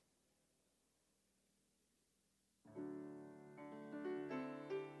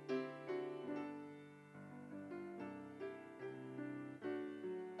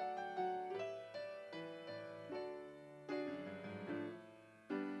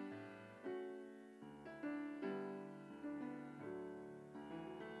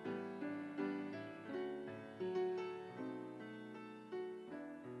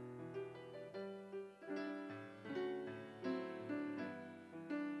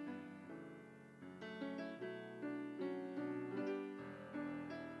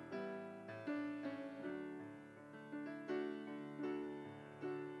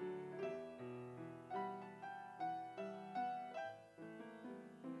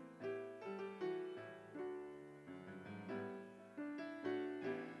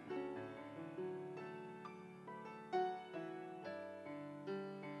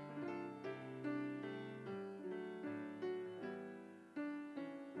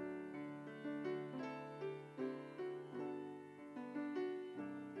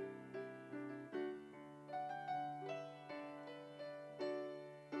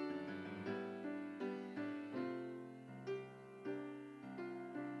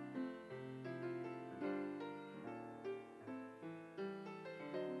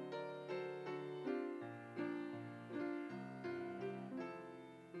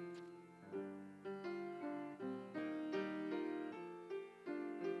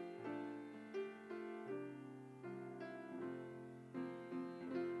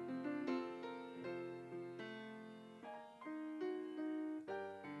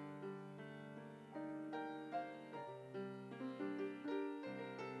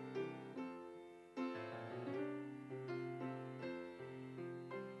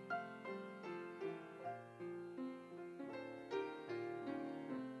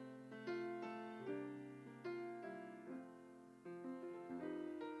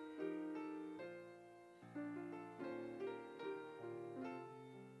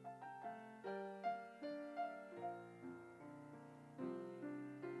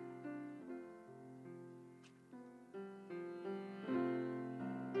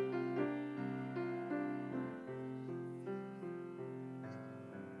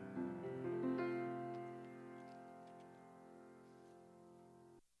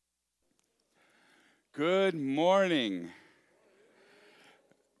Good morning.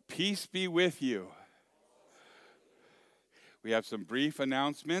 Peace be with you. We have some brief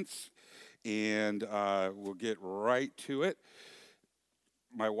announcements, and we'll get right to it.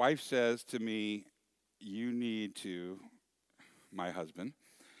 My wife says to me, you need to, my husband,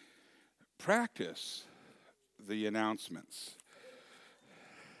 practice the announcements.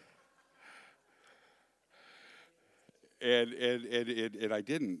 And I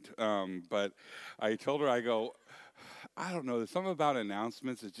didn't, but I told her, I go, I don't know, there's something about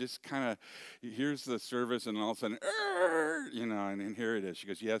announcements. It's just kind of, here's the service, and all of a sudden, and here it is. She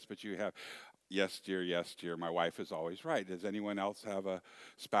goes, yes, but you have, yes, dear. My wife is always right. Does anyone else have a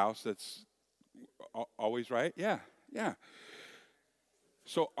spouse that's always right? Yeah.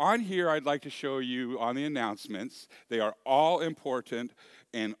 So on here, I'd like to show you on the announcements, they are all important,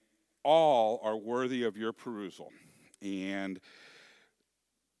 and all are worthy of your perusal. And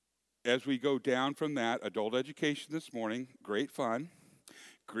as we go down from that, adult education this morning, great fun.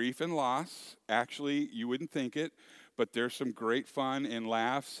 Grief and loss, actually, you wouldn't think it, but there's some great fun and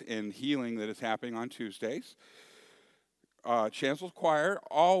laughs and healing that is happening on Tuesdays. Chancellor's Choir,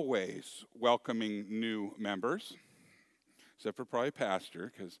 always welcoming new members, except for probably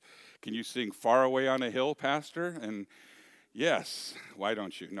Pastor, because can you sing Far Away on a Hill, Pastor? And yes, why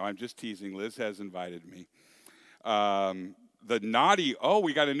don't you? No, I'm just teasing. Liz has invited me. The Naughty,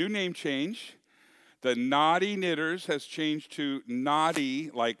 we got a new name change. The Naughty Knitters has changed to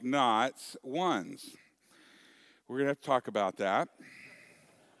Naughty, like knots, ones. We're going to have to talk about that.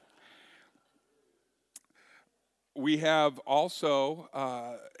 We have also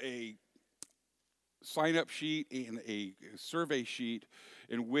a sign-up sheet and a survey sheet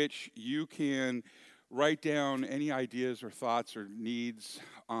in which you can write down any ideas or thoughts or needs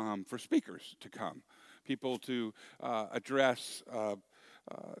for speakers to come. People to address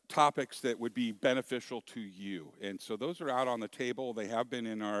topics that would be beneficial to you. And so those are out on the table. They have been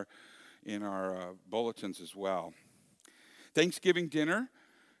in our bulletins as well. Thanksgiving dinner,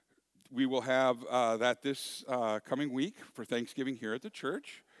 we will have that this coming week for Thanksgiving here at the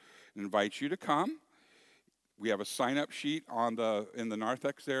church. I invite you to come. We have a sign-up sheet in the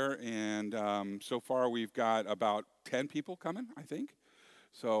narthex there, and so far we've got about 10 people coming, I think.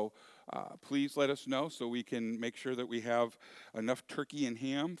 So please let us know so we can make sure that we have enough turkey and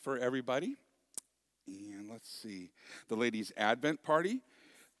ham for everybody. And let's see, the ladies' Advent party,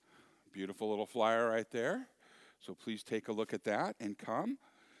 beautiful little flyer right there. So please take a look at that and come.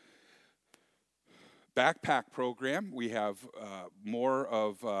 Backpack program, we have more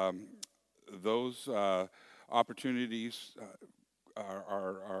of those opportunities.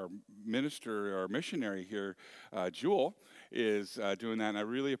 Our minister, our missionary here, Jewel, is doing that, and I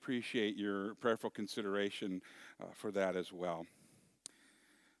really appreciate your prayerful consideration for that as well.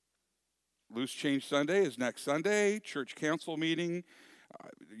 Loose Change Sunday is next Sunday, church council meeting.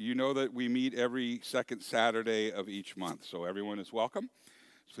 You know that we meet every second Saturday of each month, so everyone is welcome.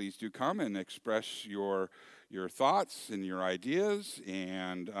 Please do come and express your thoughts and your ideas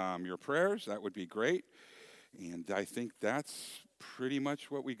and your prayers. That would be great. And I think that's pretty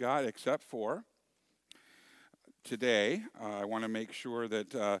much what we got, except for today. I want to make sure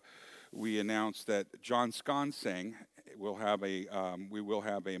that we announce that John Skonseng we will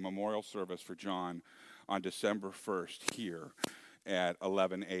have a memorial service for John on December 1st here at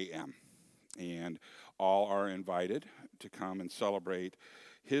 11 a.m. And all are invited to come and celebrate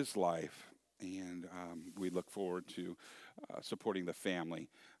his life, and we look forward to supporting the family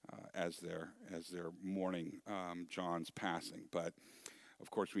as they're mourning John's passing. But of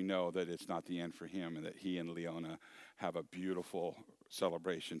course, we know that it's not the end for him, and that he and Leona have a beautiful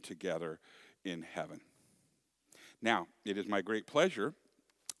celebration together in heaven. Now, it is my great pleasure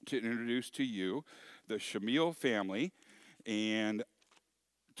to introduce to you the Shamil family, and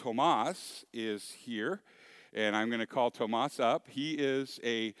Tomas is here, and I'm going to call Tomas up. He is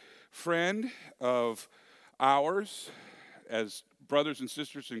a friend of ours as brothers and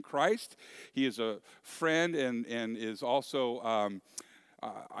sisters in Christ. He is a friend and is also,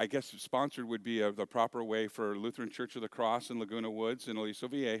 I guess sponsored would be the proper way for Lutheran Church of the Cross in Laguna Woods in Aliso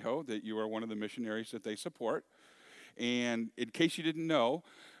Viejo, that you are one of the missionaries that they support. And in case you didn't know,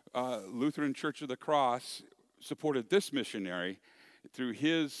 Lutheran Church of the Cross supported this missionary through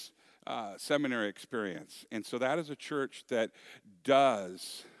his seminary experience. And so that is a church that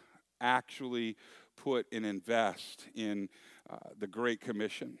does actually put and invest in the Great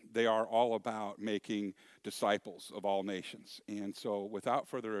Commission. They are all about making disciples of all nations. And so without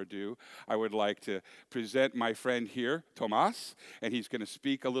further ado, I would like to present my friend here, Tomas, and he's going to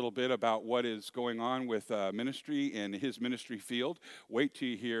speak a little bit about what is going on with ministry in his ministry field. Wait till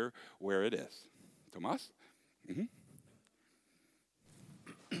you hear where it is. Tomas? Mm-hmm.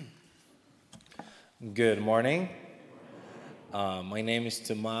 Good morning. My name is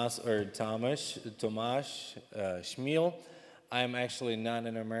Tomasz Schmiel. I'm actually not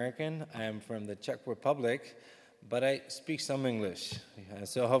an American. I'm from the Czech Republic, but I speak some English.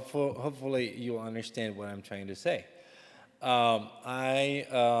 So hopefully you'll understand what I'm trying to say. I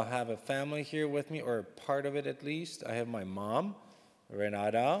have a family here with me, or part of it at least. I have my mom,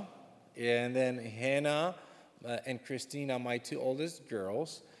 Renata, and then Hannah and Christina, my two oldest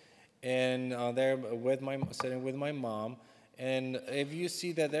girls, and they're sitting with my mom. And if you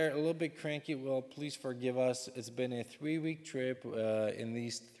see that they're a little bit cranky, well, please forgive us. It's been a 3-week trip. In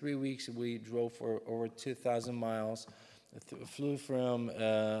these 3 weeks, we drove for over 2,000 miles, flew from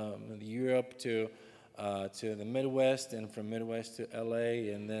Europe to the Midwest, and from Midwest to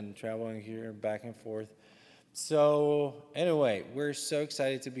LA, and then traveling here back and forth. So anyway, we're so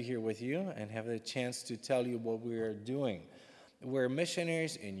excited to be here with you and have the chance to tell you what we are doing. We're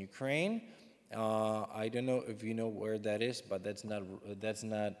missionaries in Ukraine. I don't know if you know where that is, but that's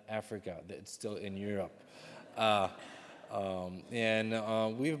not Africa. It's still in Europe. And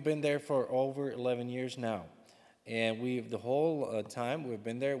we've been there for over 11 years now. And the whole time we've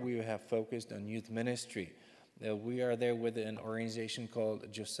been there, we have focused on youth ministry. We are there with an organization called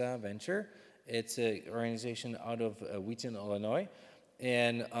JOSA Venture. It's an organization out of Wheaton, Illinois.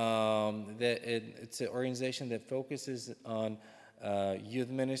 And it's an organization that focuses on youth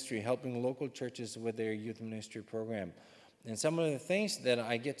ministry, helping local churches with their youth ministry program. And some of the things that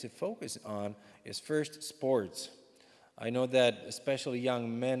I get to focus on is first, sports. I know that especially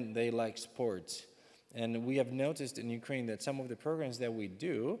young men, they like sports. And we have noticed in Ukraine that some of the programs that we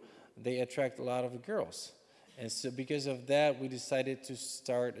do, they attract a lot of girls. And so because of that, we decided to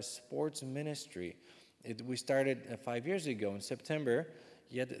start a sports ministry. We started 5 years ago in September,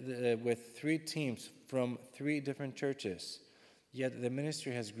 with 3 teams from 3 different churches. Yet the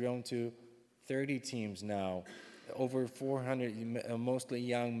ministry has grown to 30 teams now, over 400, mostly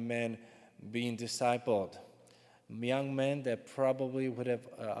young men being discipled. Young men that probably would have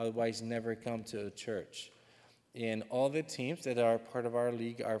otherwise never come to a church. And all the teams that are part of our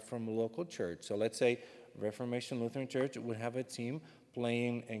league are from a local church. So let's say Reformation Lutheran Church would have a team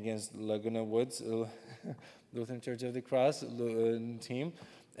playing against Laguna Woods Lutheran Church of the Cross team.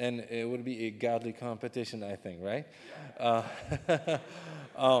 And it would be a godly competition, I think, right?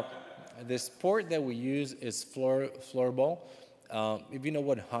 The sport that we use is floorball. If you know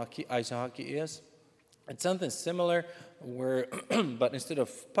what ice hockey is, it's something similar where, but instead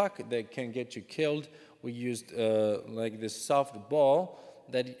of puck that can get you killed, we used like this soft ball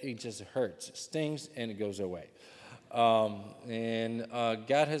that it just hurts, stings, and it goes away. And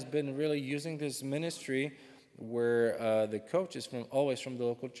God has been really using this ministry where the coach is always from the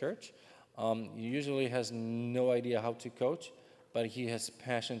local church. He usually has no idea how to coach, but he has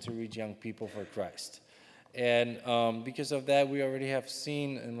passion to reach young people for Christ. And because of that, we already have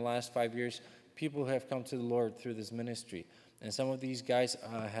seen in the last 5 years people who have come to the Lord through this ministry. And some of these guys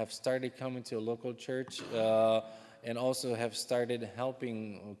have started coming to a local church and also have started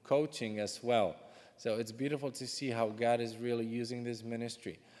helping coaching as well. So it's beautiful to see how God is really using this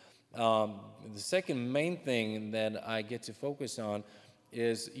ministry. The second main thing that I get to focus on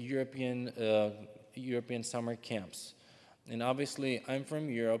is European summer camps. And obviously, I'm from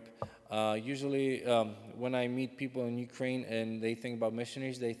Europe. Usually, when I meet people in Ukraine and they think about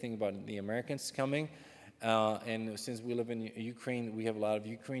missionaries, they think about the Americans coming. And since we live in Ukraine, we have a lot of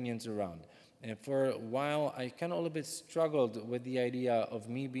Ukrainians around. And for a while, I kind of a little bit struggled with the idea of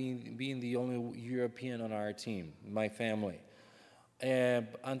me being the only European on our team, my family.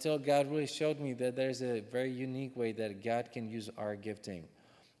 Until God really showed me that there's a very unique way that God can use our gifting.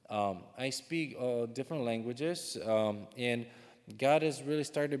 I speak different languages, and God has really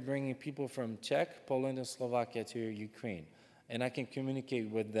started bringing people from Czech, Poland, and Slovakia to Ukraine. And I can communicate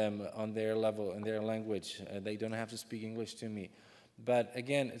with them on their level, in their language. They don't have to speak English to me. But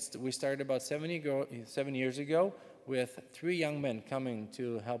again, we started about 7 years ago with 3 young men coming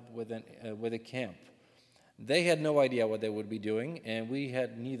to help with a camp. They had no idea what they would be doing, and we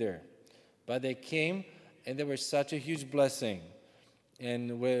had neither. But they came, and they were such a huge blessing.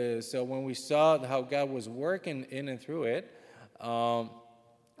 And so when we saw how God was working in and through it,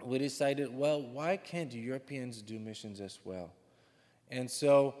 we decided, well, why can't Europeans do missions as well? And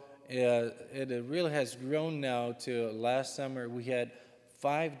so it really has grown now to last summer we had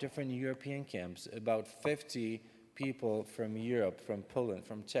 5 different European camps, about 50 people from Europe, from Poland,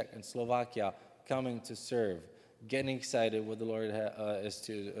 from Czech and Slovakia coming to serve, getting excited what the Lord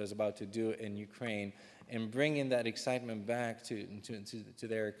is about to do in Ukraine, and bringing that excitement back to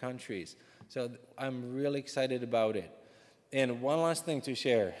their countries. So I'm really excited about it. And one last thing to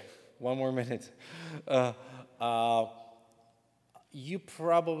share, one more minute. Uh, uh, you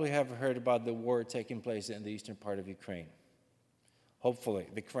probably have heard about the war taking place in the eastern part of Ukraine. Hopefully,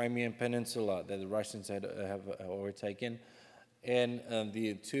 the Crimean Peninsula that the Russians have overtaken, and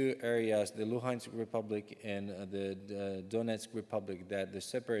the two areas, the Luhansk Republic and the Donetsk Republic, that the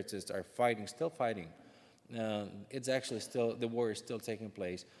separatists are fighting, still fighting. It's actually still, the war is still taking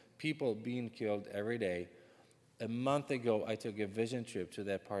place. People being killed every day. A month ago, I took a vision trip to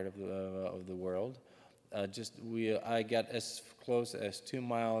that part of the world. I got as close as 2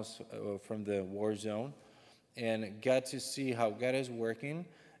 miles from the war zone, and got to see how God is working,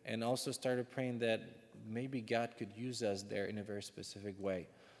 and also started praying that maybe God could use us there in a very specific way.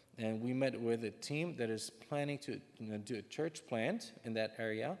 And we met with a team that is planning to do a church plant in that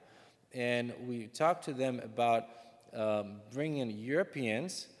area, and we talked to them about bringing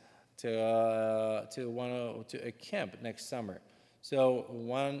Europeans to a camp next summer. So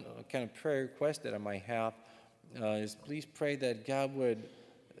one kind of prayer request that I might have is please pray that God would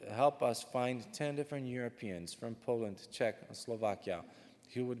help us find 10 different Europeans from Poland, Czech, and Slovakia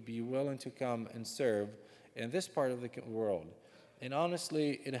who would be willing to come and serve in this part of the world. And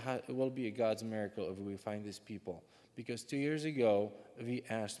honestly, it will be a God's miracle if we find these people. Because 2 years ago, if he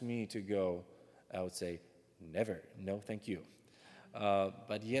asked me to go, I would say, never, no thank you.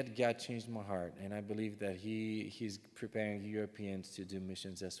 But yet God changed my heart, and I believe that he's preparing Europeans to do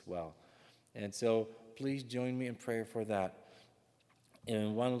missions as well. And so please join me in prayer for that.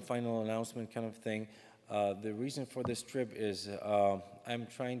 And one final announcement kind of thing. The reason for this trip is it's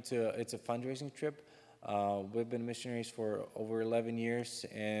a fundraising trip. We've been missionaries for over 11 years,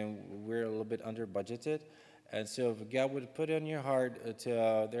 and we're a little bit under budgeted. And so if God would put it on your heart and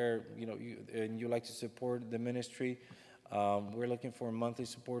you like to support the ministry, we're looking for monthly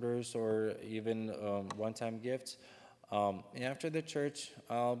supporters or even one-time gifts. And after the church,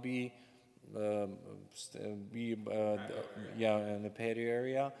 I'll be in the patio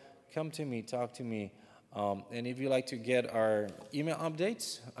area. Come to me, talk to me. And if you like to get our email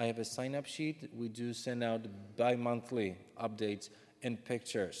updates, I have a sign-up sheet. We do send out bi-monthly updates and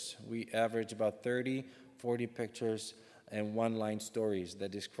pictures. We average about 30, 40 pictures and one-line stories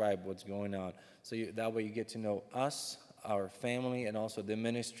that describe what's going on. So that way you get to know us, our family, and also the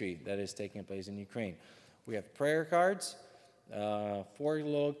ministry that is taking place in Ukraine. We have prayer cards, 4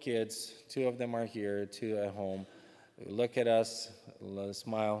 little kids, 2 of them are here, 2 at home. Look at us,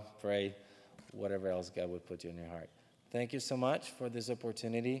 smile, pray, whatever else God would put you in your heart. Thank you so much for this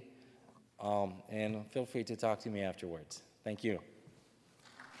opportunity, and feel free to talk to me afterwards. Thank you.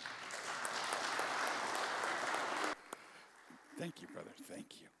 Thank you, brother.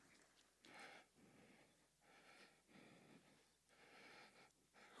 Thank you.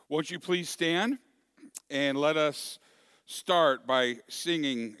 Won't you please stand and let us start by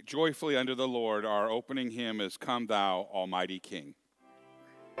singing joyfully unto the Lord. Our opening hymn is Come Thou Almighty King.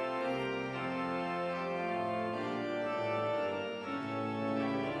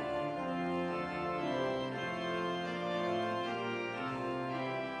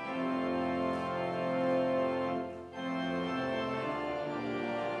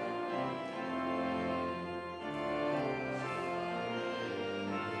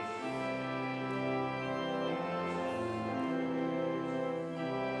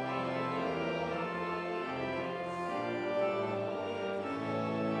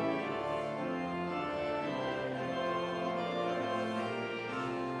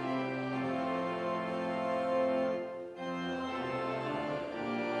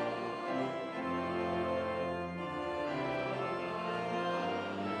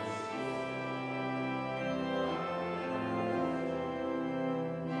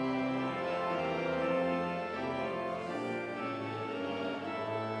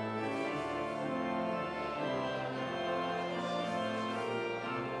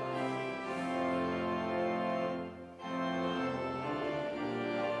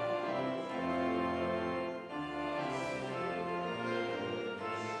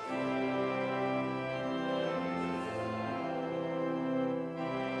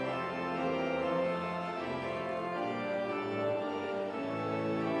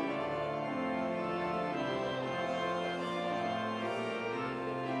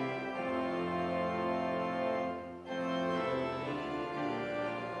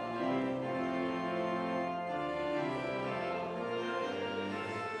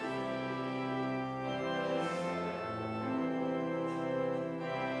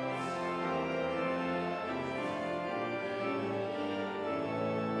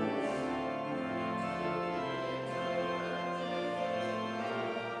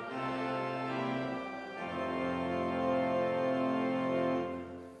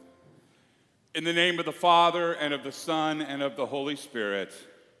 In the name of the Father, and of the Son, and of the Holy Spirit.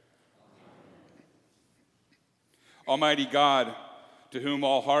 Almighty God, to whom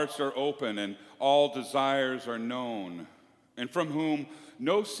all hearts are open and all desires are known, and from whom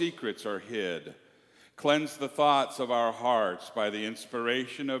no secrets are hid, cleanse the thoughts of our hearts by the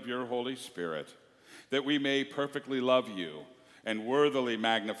inspiration of your Holy Spirit, that we may perfectly love you and worthily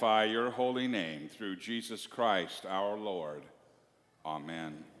magnify your holy name through Jesus Christ our Lord.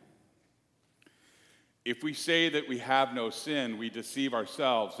 Amen. If we say that we have no sin, we deceive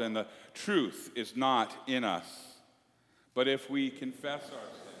ourselves, and the truth is not in us. But if we confess our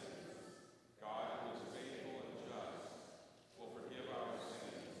sins, God, who is faithful and just, will forgive our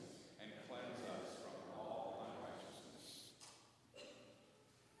sins and cleanse us from all unrighteousness.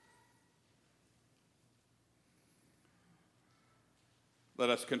 Let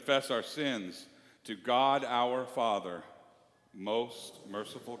us confess our sins to God our Father, most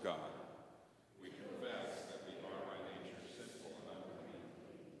merciful God. We confess that we are by nature sinful and unclean.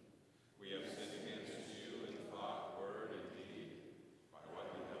 We have sinned against you in thought, word, and deed, by what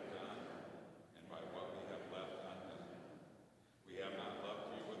we have done and by what we have left undone. We have not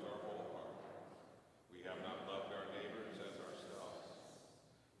loved you with our whole heart. We have not loved our neighbors as ourselves.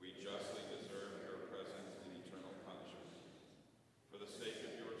 We justly deserve your present and eternal punishment. For the sake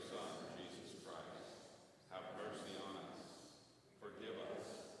of your Son, Jesus Christ, have mercy on us. Forgive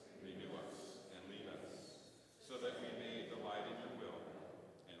us, renew us, and lead us, so that we may delight in your will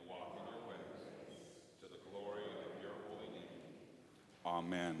and walk in your ways, to the glory of your holy name.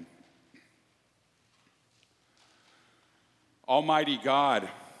 Amen. Almighty God,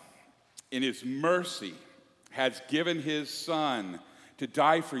 in his mercy, has given his Son to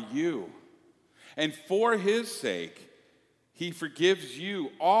die for you, and for his sake, he forgives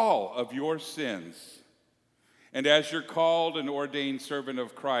you all of your sins. And as your called and ordained servant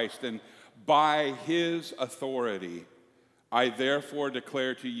of Christ, and by his authority, I therefore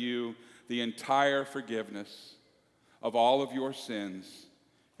declare to you the entire forgiveness of all of your sins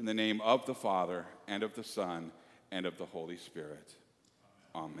in the name of the Father, and of the Son, and of the Holy Spirit.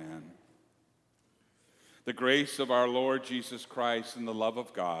 Amen. The grace of our Lord Jesus Christ and the love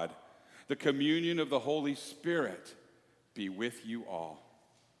of God, the communion of the Holy Spirit be with you all.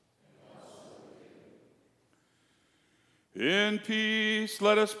 In peace,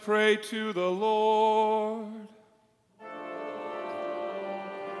 let us pray to the Lord.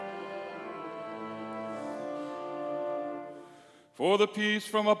 For the peace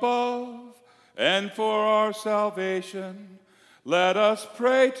from above and for our salvation, let us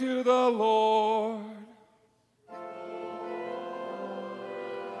pray to the Lord.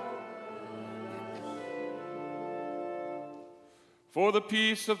 For the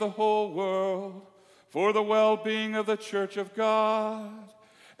peace of the whole world, for the well-being of the Church of God,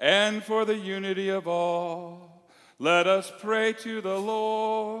 and for the unity of all, let us pray to the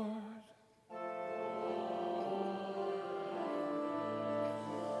Lord.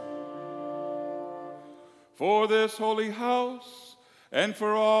 For this holy house, and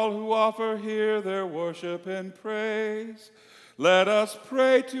for all who offer here their worship and praise, let us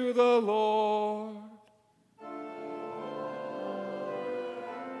pray to the Lord.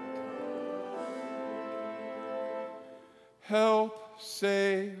 Help,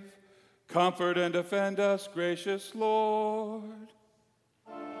 save, comfort, and defend us, gracious Lord.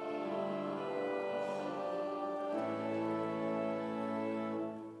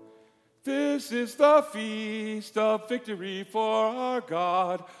 This is the feast of victory for our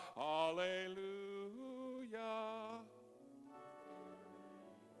God. Alleluia.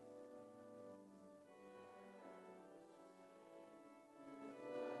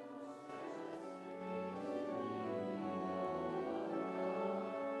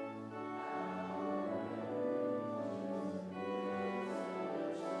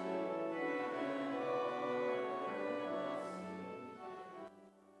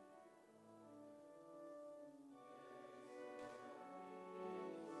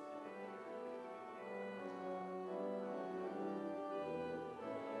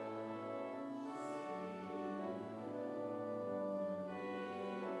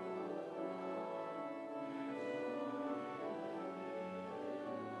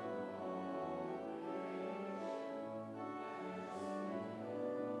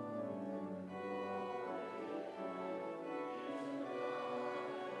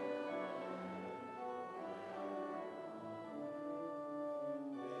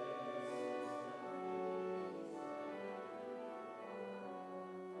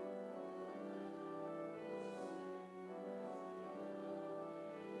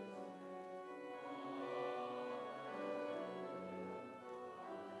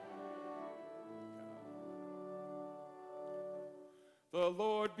 The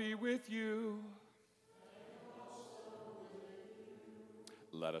Lord be with you.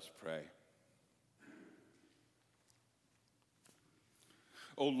 Let us pray.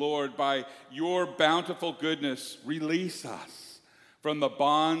 O Lord, by your bountiful goodness, release us from the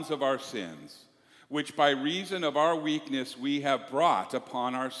bonds of our sins, which by reason of our weakness we have brought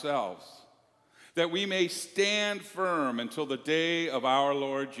upon ourselves, that we may stand firm until the day of our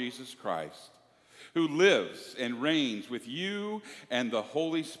Lord Jesus Christ, who lives and reigns with you and the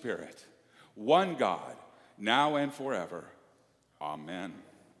Holy Spirit, one God, now and forever. Amen.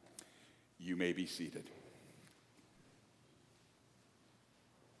 You may be seated.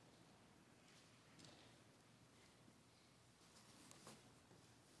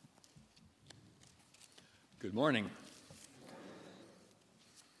 Good morning.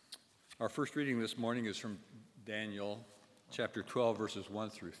 Our first reading this morning is from Daniel chapter 12, verses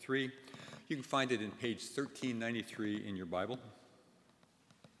 1 through 3. You can find it in page 1393 in your Bible.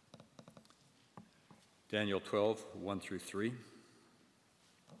 Daniel 12, 1 through 3.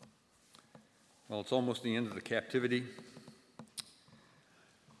 Well, it's almost the end of the captivity,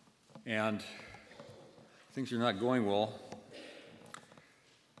 and things are not going well.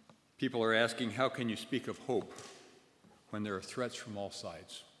 People are asking, how can you speak of hope when there are threats from all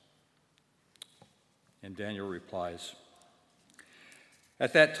sides? And Daniel replies,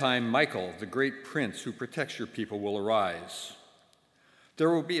 at that time, Michael, the great prince who protects your people, will arise.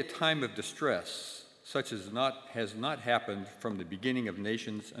 There will be a time of distress, such as has not happened from the beginning of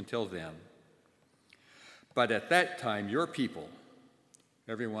nations until then. But at that time, your people,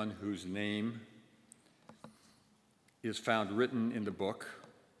 everyone whose name is found written in the book,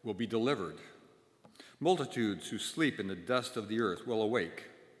 will be delivered. Multitudes who sleep in the dust of the earth will awake,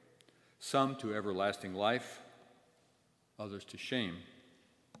 some to everlasting life, others to shame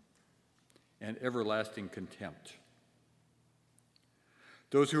and everlasting contempt.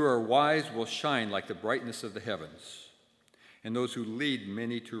 Those who are wise will shine like the brightness of the heavens, and those who lead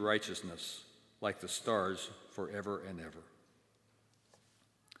many to righteousness like the stars forever and ever.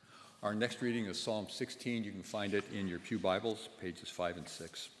 Our next reading is Psalm 16. You can find it in your pew Bibles, pages 5 and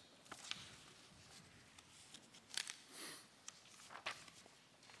 6.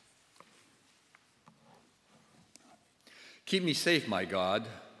 Keep me safe, my God,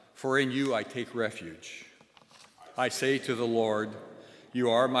 for in you I take refuge. I say to the Lord, you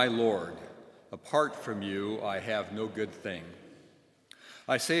are my Lord. Apart from you, I have no good thing.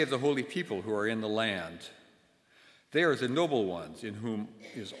 I say of the holy people who are in the land, they are the noble ones in whom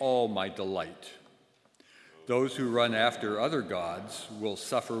is all my delight. Those who run after other gods will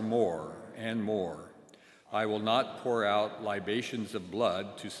suffer more and more. I will not pour out libations of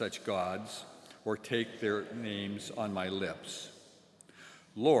blood to such gods or take their names on my lips.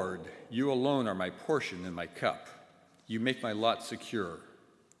 Lord, you alone are my portion and my cup. You make my lot secure.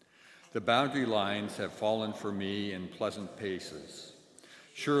 The boundary lines have fallen for me in pleasant places.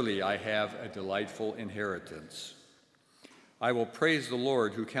 Surely I have a delightful inheritance. I will praise the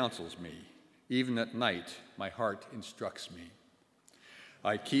Lord who counsels me. Even at night, my heart instructs me.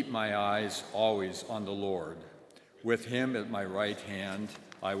 I keep my eyes always on the Lord. With him at my right hand,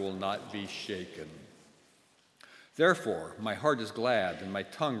 I will not be shaken. Therefore, my heart is glad and my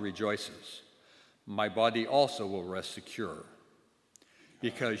tongue rejoices. My body also will rest secure,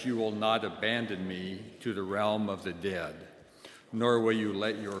 because you will not abandon me to the realm of the dead, nor will you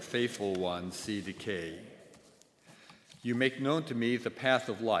let your faithful one see decay. You make known to me the path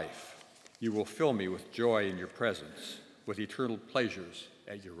of life. You will fill me with joy in your presence, with eternal pleasures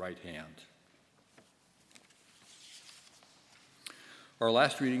at your right hand. Our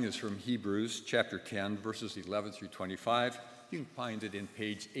last reading is from Hebrews chapter 10, verses 11 through 25. You can find it in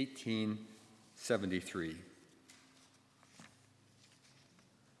page 1873.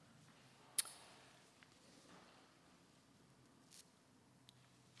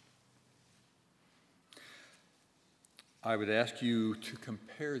 I would ask you to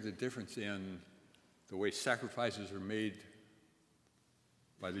compare the difference in the way sacrifices are made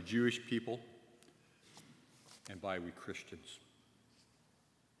by the Jewish people and by we Christians.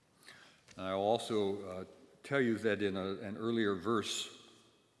 And I'll also tell you that in an earlier verse,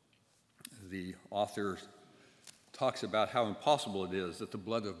 the author talks about how impossible it is that the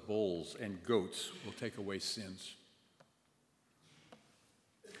blood of bulls and goats will take away sins.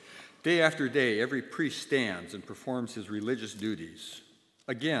 Day after day, every priest stands and performs his religious duties.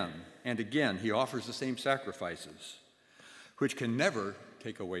 Again and again, he offers the same sacrifices, which can never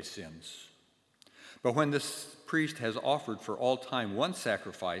take away sins. But when this priest has offered for all time one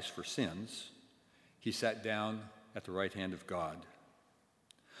sacrifice for sins, he sat down at the right hand of God.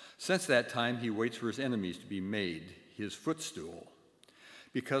 Since that time, he waits for his enemies to be made his footstool.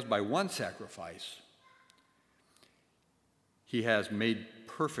 because by one sacrifice he has made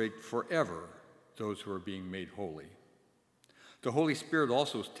perfect forever those who are being made holy. The Holy Spirit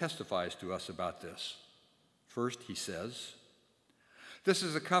also testifies to us about this. First, he says, "This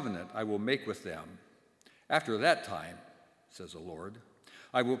is a covenant I will make with them. After that time, says the Lord,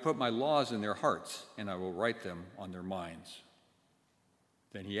 I will put my laws in their hearts, and I will write them on their minds."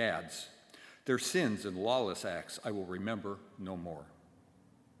 Then he adds, "Their sins and lawless acts I will remember no more.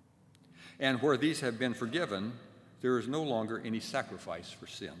 And where these have been forgiven, there is no longer any sacrifice for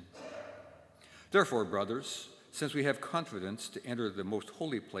sin." Therefore, brothers, since we have confidence to enter the most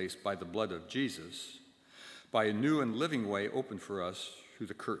holy place by the blood of Jesus, by a new and living way opened for us through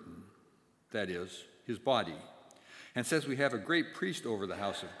the curtain, that is, his body, and since we have a great priest over the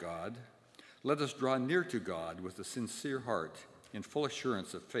house of God, let us draw near to God with a sincere heart in full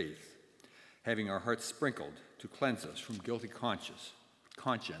assurance of faith, having our hearts sprinkled to cleanse us from guilty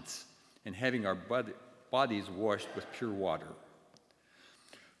conscience, and having our bodies washed with pure water.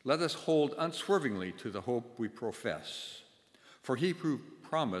 Let us hold unswervingly to the hope we profess, for he who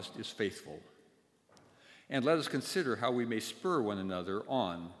promised is faithful. And let us consider how we may spur one another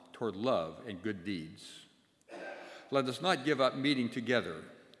on toward love and good deeds. Let us not give up meeting together,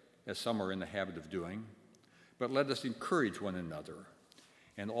 as some are in the habit of doing, but let us encourage one another,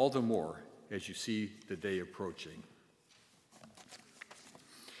 and all the more as you see the day approaching.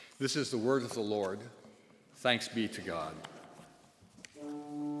 This is the word of the Lord. Thanks be to God.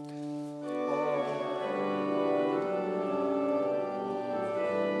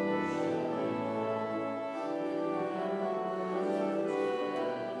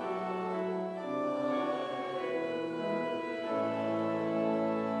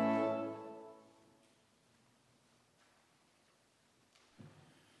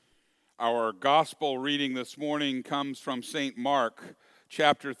 Our gospel reading this morning comes from St. Mark,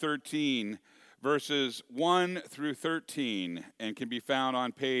 chapter 13, verses 1 through 13, and can be found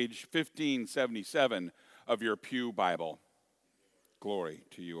on page 1577 of your Pew Bible. Glory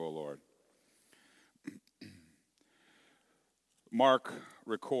to you, O Lord. Mark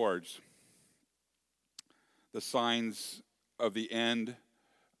records the signs of the end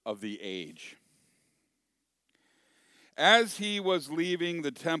of the age. As he was leaving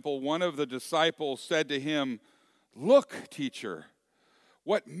the temple, one of the disciples said to him, "Look, teacher,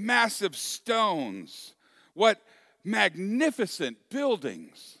 what massive stones, what magnificent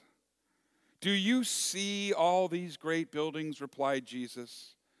buildings." "Do you see all these great buildings?" replied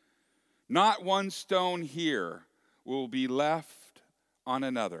Jesus. "Not one stone here will be left on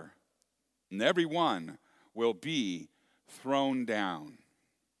another, and every one will be thrown down."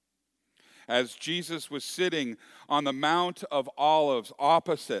 As Jesus was sitting on the Mount of Olives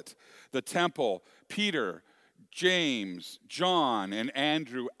opposite the temple, Peter, James, John, and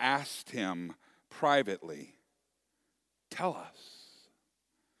Andrew asked him privately, "Tell us,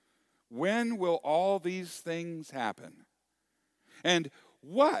 when will all these things happen? And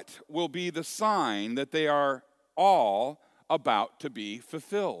what will be the sign that they are all about to be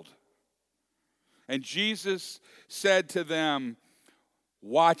fulfilled?" And Jesus said to them,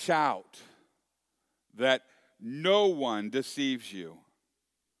 "Watch out that no one deceives you.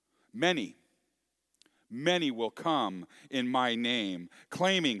 Many will come in my name,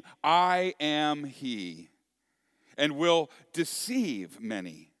 claiming I am he, and will deceive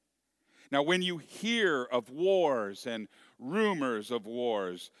many. Now, when you hear of wars and rumors of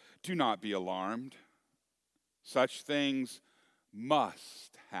wars, do not be alarmed. Such things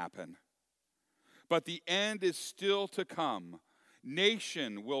must happen. But the end is still to come.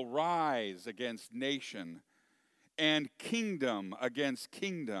 Nation will rise against nation, and kingdom against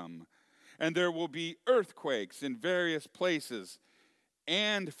kingdom, and there will be earthquakes in various places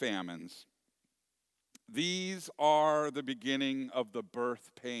and famines. These are the beginning of the birth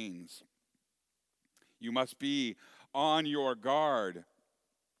pains. You must be on your guard.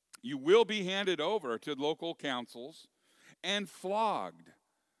 You will be handed over to local councils and flogged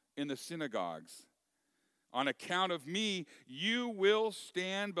in the synagogues. On account of me, you will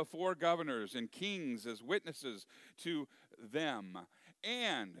stand before governors and kings as witnesses to them.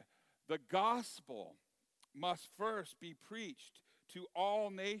 And the gospel must first be preached to all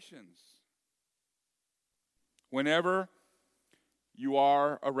nations. Whenever you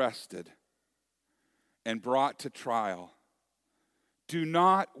are arrested and brought to trial, do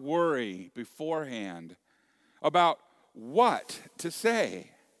not worry beforehand about what to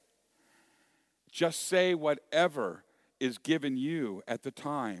say. Just say whatever is given you at the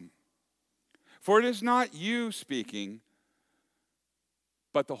time. For it is not you speaking,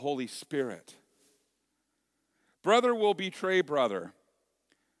 but the Holy Spirit. Brother will betray brother,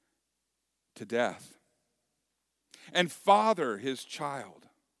 to death, and father his child.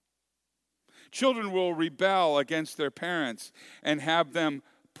 Children will rebel against their parents and have them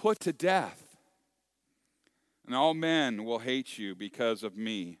put to death. And all men will hate you because of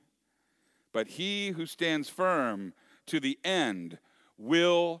me. But he who stands firm to the end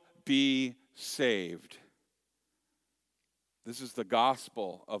will be saved. This is the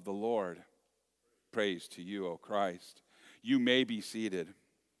gospel of the Lord. Praise to you, O Christ. You may be seated.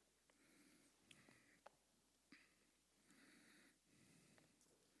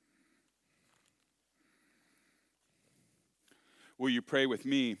 Will you pray with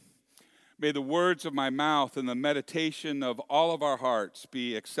me? May the words of my mouth and the meditation of all of our hearts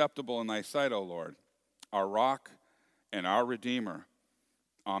be acceptable in thy sight, O Lord, our rock and our Redeemer.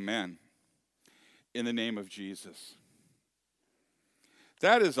 Amen. In the name of Jesus.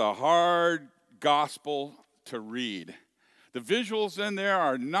 That is a hard gospel to read. The visuals in there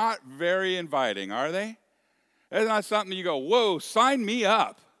are not very inviting, are they? It's not something you go, whoa, sign me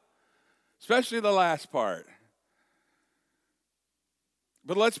up. Especially the last part.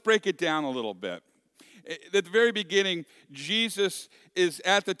 But let's break it down a little bit. At the very beginning, Jesus is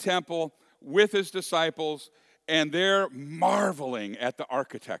at the temple with his disciples, and they're marveling at the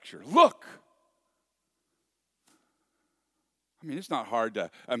architecture. Look! I mean, it's not hard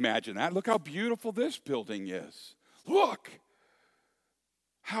to imagine that. Look how beautiful this building is. Look!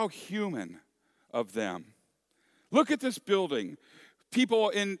 How human of them. Look at this building. People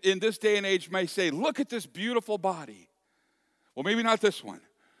in this day and age may say, look at this beautiful body. Well, maybe not this one.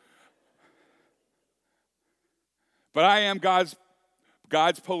 But I am God's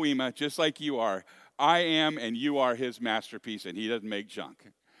poema, just like you are. I am and you are his masterpiece, and he doesn't make junk.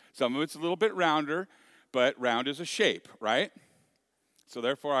 Some of it's a little bit rounder, but round is a shape, right? So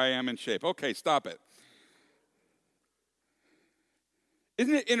therefore I am in shape. Okay, stop it.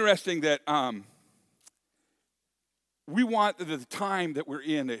 Isn't it interesting that we want the time that we're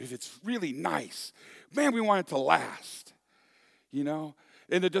in, if it's really nice, man, we want it to last. You know,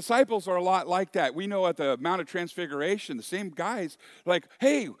 and the disciples are a lot like that. We know at the Mount of Transfiguration, the same guys, like,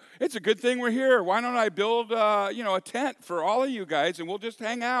 hey, it's a good thing we're here. Why don't I build, a tent for all of you guys, and we'll just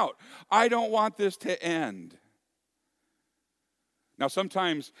hang out. I don't want this to end. Now,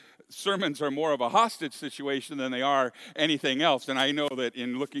 sometimes sermons are more of a hostage situation than they are anything else, and I know that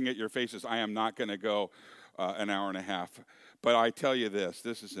in looking at your faces, I am not going to go an hour and a half. But I tell you this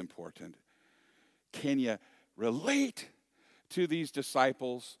is important. Can you relate to these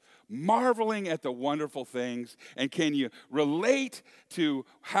disciples, marveling at the wonderful things? And can you relate to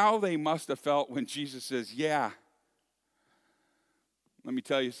how they must have felt when Jesus says, yeah, let me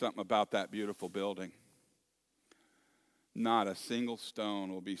tell you something about that beautiful building. Not a single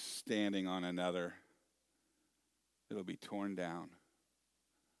stone will be standing on another. It'll be torn down.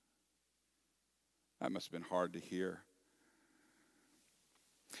 That must have been hard to hear.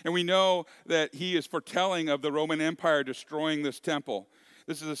 And we know that he is foretelling of the Roman Empire destroying this temple.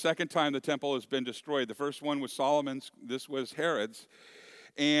 This is the second time the temple has been destroyed. The first one was Solomon's. This was Herod's.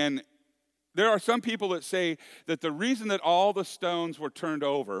 And there are some people that say that the reason that all the stones were turned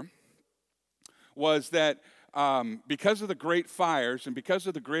over was that because of the great fires and because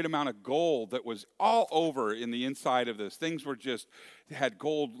of the great amount of gold that was all over in the inside of this, things were just, had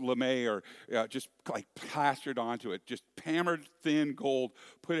gold lame or just like plastered onto it, just hammered thin gold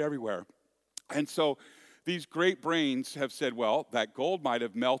put everywhere. And so these great brains have said, well, that gold might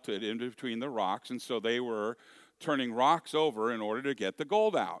have melted in between the rocks, and so they were turning rocks over in order to get the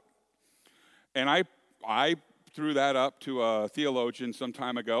gold out. And I threw that up to a theologian some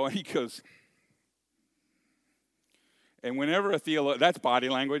time ago, and he goes, and whenever a theologian, that's body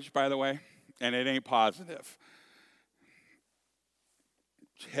language, by the way, and it ain't positive.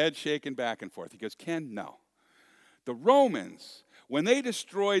 Head shaking back and forth. He goes, Ken, no. The Romans, when they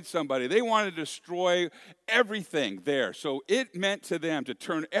destroyed somebody, they wanted to destroy everything there. So it meant to them to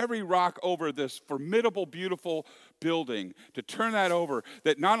turn every rock over this formidable, beautiful building, to turn that over,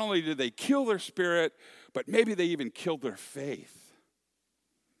 that not only did they kill their spirit, but maybe they even killed their faith.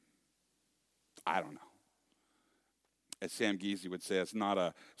 I don't know. As Sam Giese would say, it's not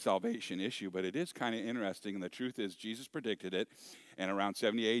a salvation issue, but it is kind of interesting. And the truth is, Jesus predicted it. And around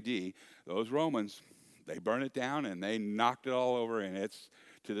 70 A.D., those Romans, they burned it down and they knocked it all over. And it's,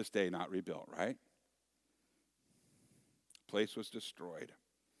 to this day, not rebuilt, right? The place was destroyed.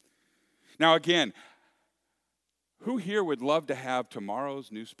 Now, again, who here would love to have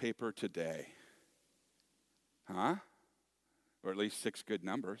tomorrow's newspaper today? Huh? Or at least 6 good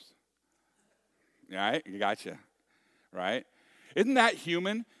numbers. Right? You gotcha. Right? Isn't that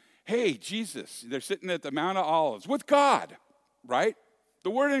human? Hey, Jesus, they're sitting at the Mount of Olives with God, right? The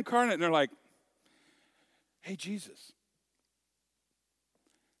Word incarnate, and they're like, Hey, Jesus,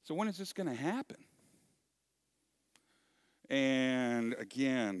 so when is this going to happen? And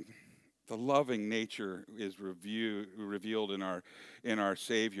again, the loving nature is revealed in our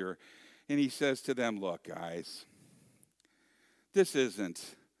Savior. And he says to them, look, guys, this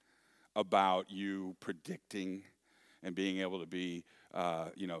isn't about you predicting and being able to be,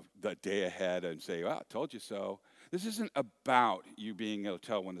 the day ahead and say, well, I told you so. This isn't about you being able to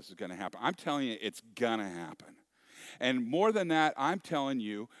tell when this is going to happen. I'm telling you, it's going to happen. And more than that, I'm telling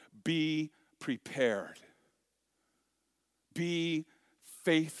you, be prepared. Be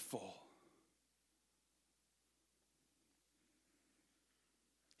faithful.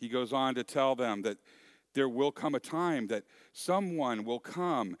 He goes on to tell them that there will come a time that someone will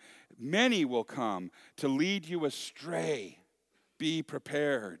come, many will come, to lead you astray. Be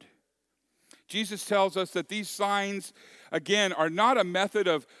prepared. Jesus tells us that these signs, again, are not a method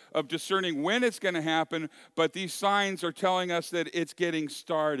of discerning when it's going to happen, but these signs are telling us that it's getting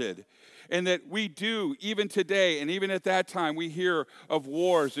started. And that we do, even today, and even at that time, we hear of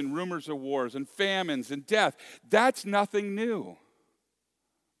wars and rumors of wars and famines and death. That's nothing new.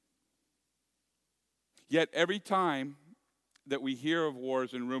 Yet every time that we hear of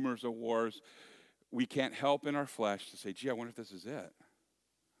wars and rumors of wars, we can't help in our flesh to say, gee, I wonder if this is it.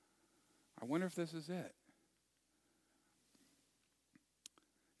 I wonder if this is it.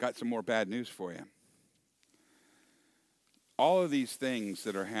 Got some more bad news for you. All of these things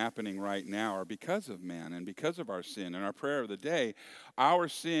that are happening right now are because of man and because of our sin. And our prayer of the day, our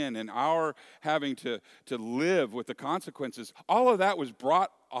sin and our having to live with the consequences, all of that was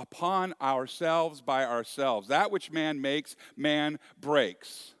brought upon ourselves by ourselves. That which man makes, man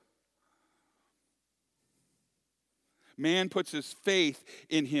breaks. Man puts his faith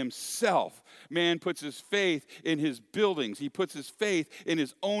in himself. Man puts his faith in his buildings. He puts his faith in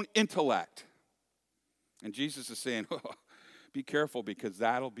his own intellect. And Jesus is saying, oh, be careful because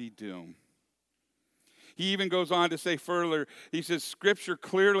that'll be doom. He even goes on to say further, he says, Scripture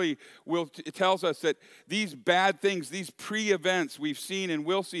clearly tells us that these bad things, these pre-events we've seen and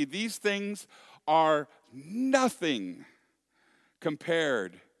will see, these things are nothing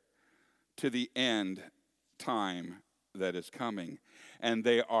compared to the end time that is coming. And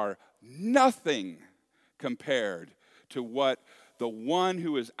they are nothing compared to what the one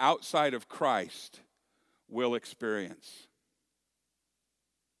who is outside of Christ will experience.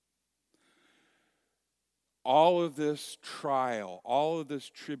 All of this trial, all of this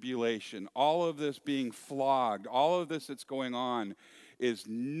tribulation, all of this being flogged, all of this that's going on is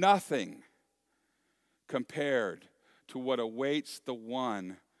nothing compared to what awaits the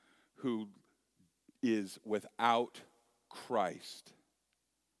one who is without Christ.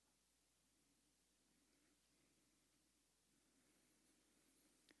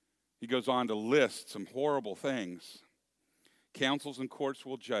 He goes on to list some horrible things. Councils and courts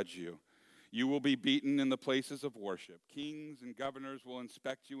will judge you. You will be beaten in the places of worship. Kings and governors will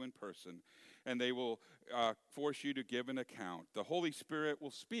inspect you in person, and they will force you to give an account. The Holy Spirit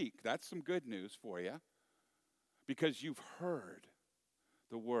will speak. That's some good news for you, because you've heard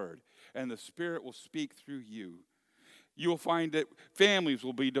the word, and the Spirit will speak through you. You will find that families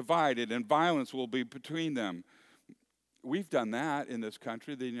will be divided, and violence will be between them. We've done that in this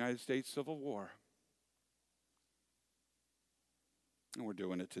country, the United States Civil War. And we're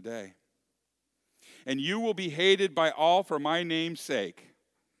doing it today. And you will be hated by all for my name's sake.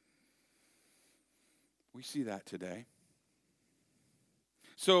 We see that today.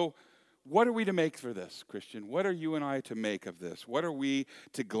 So, what are we to make for this, Christian? What are you and I to make of this? What are we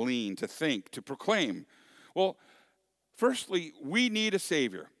to glean, to think, to proclaim? Well, firstly, we need a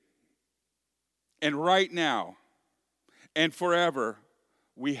Savior. And right now, and forever,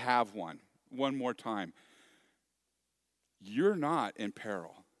 we have one. One more time. You're not in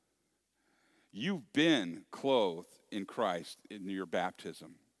peril. You've been clothed in Christ in your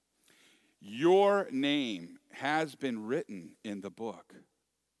baptism. Your name has been written in the book.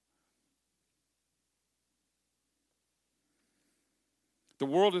 The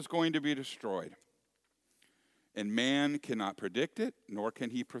world is going to be destroyed, and man cannot predict it, nor can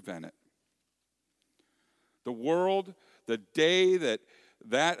he prevent it. The world, the day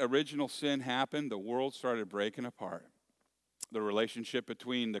that original sin happened, the world started breaking apart. The relationship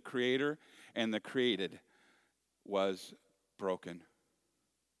between the Creator and the created was broken.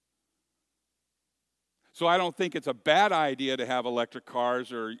 So I don't think it's a bad idea to have electric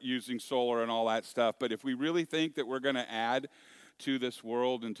cars or using solar and all that stuff, but if we really think that we're going to add to this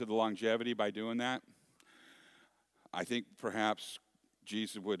world and to the longevity by doing that, I think perhaps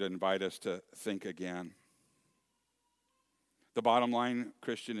Jesus would invite us to think again. The bottom line,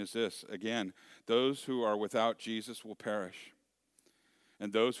 Christian, is this. Again, those who are without Jesus will perish.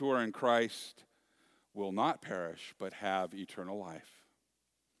 And those who are in Christ will not perish, but have eternal life.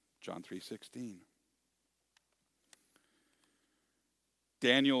 John 3:16.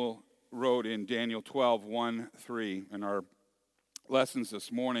 Daniel wrote in Daniel 12:1-3 in our lessons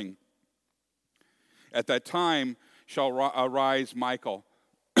this morning, at that time shall arise Michael,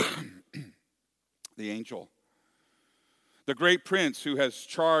 the angel, the great prince who has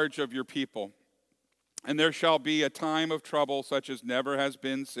charge of your people. And there shall be a time of trouble such as never has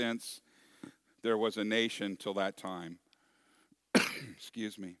been since there was a nation till that time.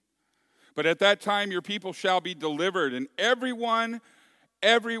 Excuse me. But at that time your people shall be delivered, and everyone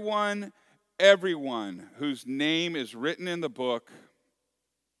whose name is written in the book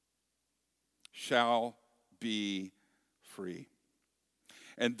shall be free.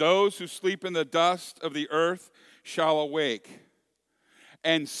 And those who sleep in the dust of the earth shall awake,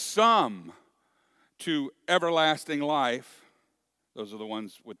 and some to everlasting life. Those are the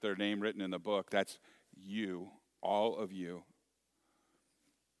ones with their name written in the book. That's you, all of you.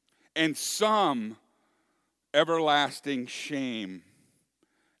 And some everlasting shame,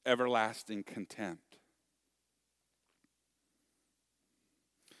 everlasting contempt.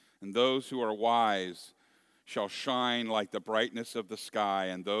 And those who are wise shall shine like the brightness of the sky,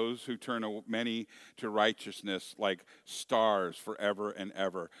 and those who turn many to righteousness like stars forever and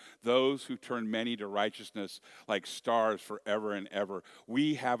ever. Those who turn many to righteousness like stars forever and ever.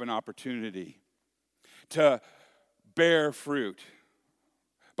 We have an opportunity to bear fruit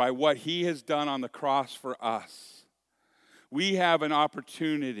by what he has done on the cross for us. We have an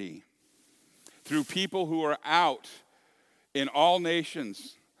opportunity through people who are out in all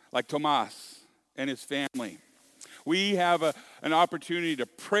nations, like Tomas and his family. We have an opportunity to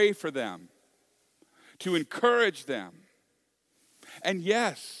pray for them, to encourage them, and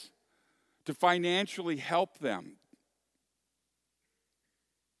yes, to financially help them.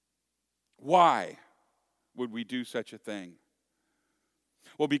 Why would we do such a thing?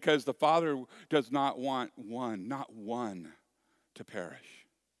 Well, because the Father does not want not one, to perish,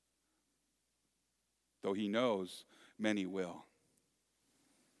 though he knows many will.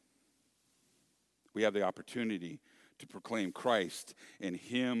 We have the opportunity to proclaim Christ and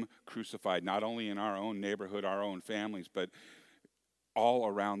him crucified, not only in our own neighborhood, our own families, but all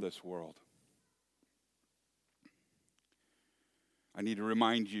around this world. I need to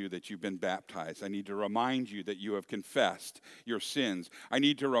remind you that you've been baptized. I need to remind you that you have confessed your sins. I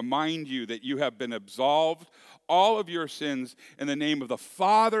need to remind you that you have been absolved all of your sins in the name of the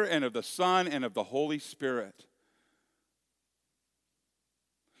Father and of the Son and of the Holy Spirit.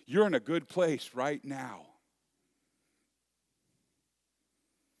 You're in a good place right now.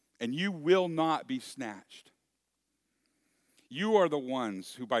 And you will not be snatched. You are the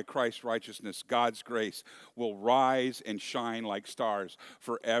ones who, by Christ's righteousness, God's grace, will rise and shine like stars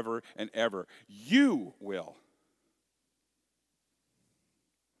forever and ever. You will.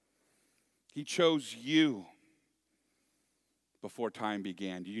 He chose you before time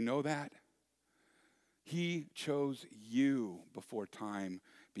began. Do you know that? He chose you before time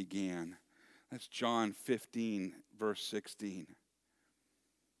began. That's John 15, verse 16.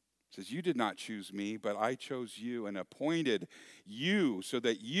 It says, you did not choose me, but I chose you and appointed you so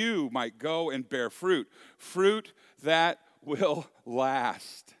that you might go and bear fruit, fruit that will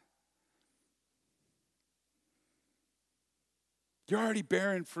last. You're already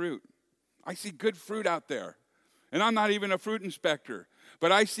bearing fruit. I see good fruit out there. And I'm not even a fruit inspector,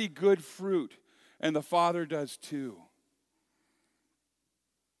 but I see good fruit, and the Father does too.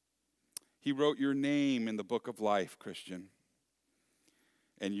 He wrote your name in the book of life, Christian.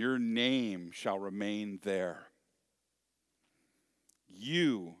 And your name shall remain there.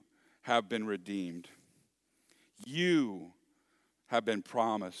 You have been redeemed. You have been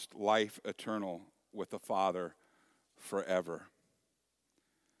promised life eternal with the Father forever.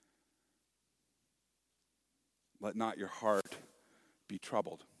 Let not your heart be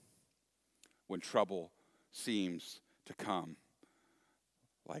troubled when trouble seems to come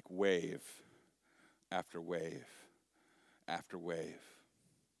like wave after wave after wave.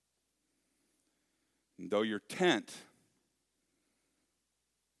 And though your tent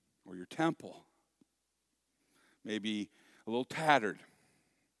or your temple may be a little tattered,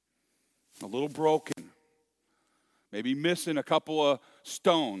 a little broken, maybe missing a couple of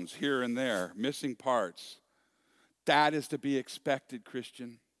stones here and there, missing parts, that is to be expected,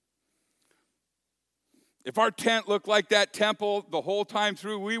 Christian. If our tent looked like that temple the whole time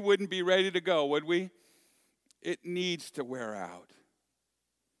through, we wouldn't be ready to go, would we? It needs to wear out.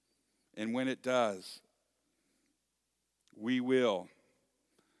 And when it does, we will,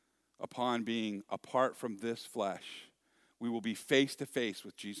 upon being apart from this flesh, we will be face to face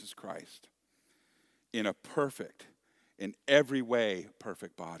with Jesus Christ in a perfect, in every way,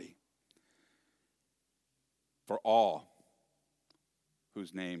 perfect body. For all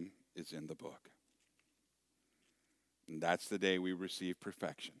whose name is in the book. And that's the day we receive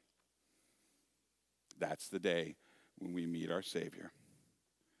perfection. That's the day when we meet our Savior.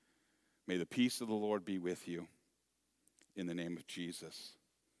 May the peace of the Lord be with you. In the name of Jesus,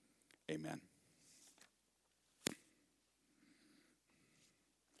 amen.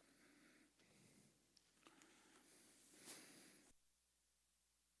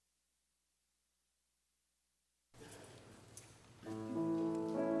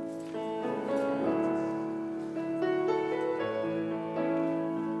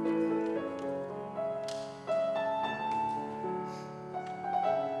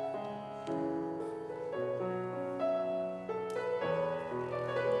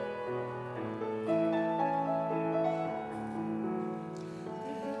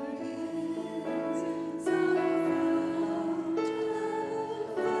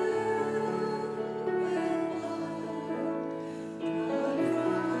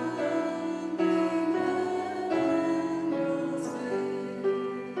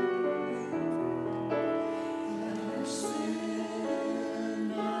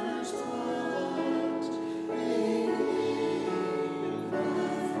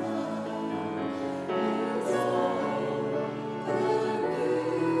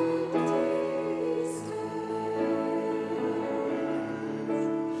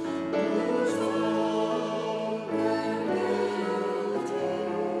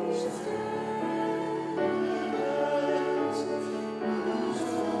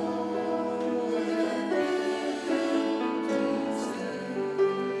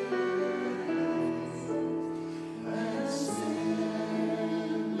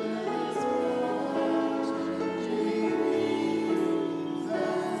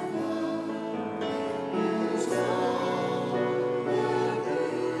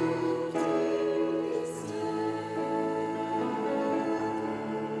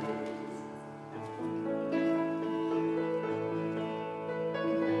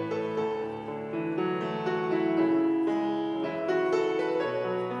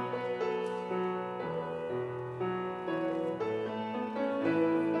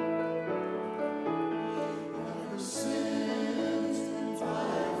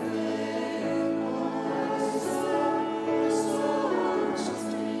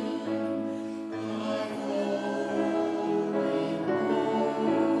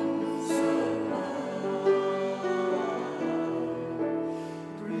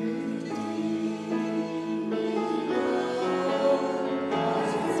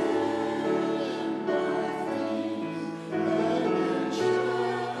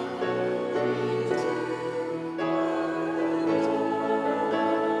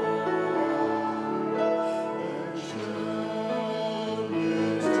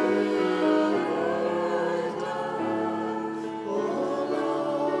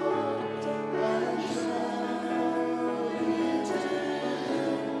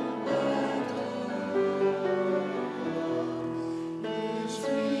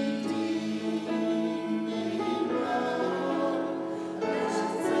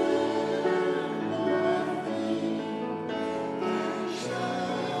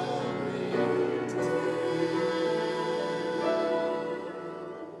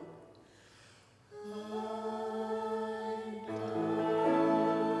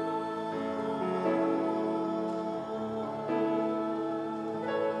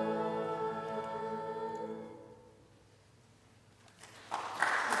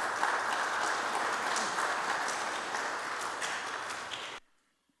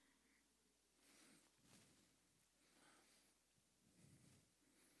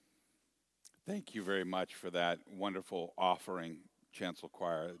 Thank you very much for that wonderful offering, Chancel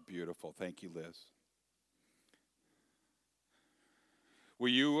Choir. Beautiful. Thank you, Liz. Will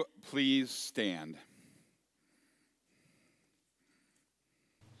you please stand?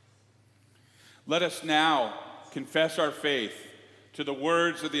 Let us now confess our faith to the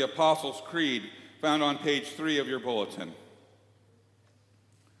words of the Apostles' Creed found on page 3 of your bulletin.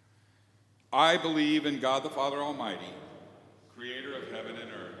 I believe in God the Father Almighty, creator of heaven and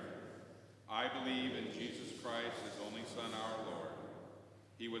earth. I believe in Jesus Christ, his only Son, our Lord.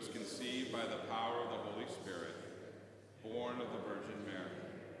 He was conceived by the power of the Holy Spirit, born of the Virgin Mary.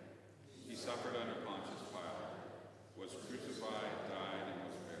 He suffered under Pontius Pilate, was crucified, died, and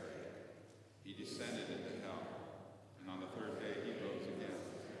was buried. He descended into hell, and on the third day he rose again.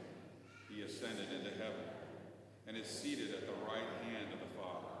 He ascended into heaven, and is seated at the right hand of the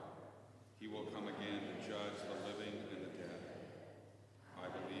Father. He will come again to judge the living and the dead. I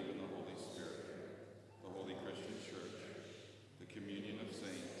believe in the Holy Spirit, the holy Christian Church, the communion of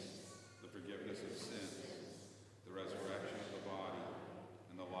saints, the forgiveness of sins, the resurrection of the body,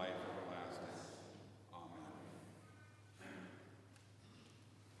 and the life everlasting. Amen.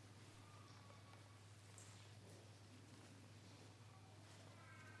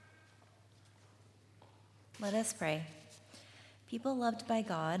 Let us pray. People loved by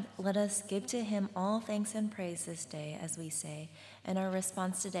God, let us give to him all thanks and praise this day as we say, and our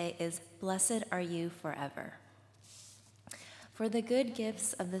response today is, Blessed are you forever. For the good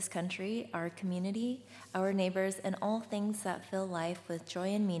gifts of this country, our community, our neighbors, and all things that fill life with joy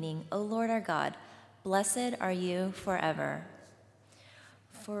and meaning, O Lord our God, blessed are you forever.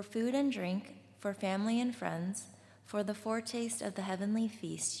 For food and drink, for family and friends, for the foretaste of the heavenly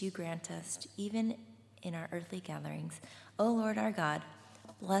feast you grant us, even in our earthly gatherings. O Lord our God,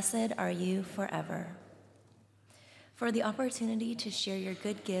 blessed are you forever. For the opportunity to share your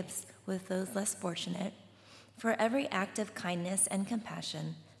good gifts with those less fortunate, for every act of kindness and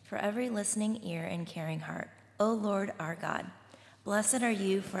compassion, for every listening ear and caring heart, O Lord our God, blessed are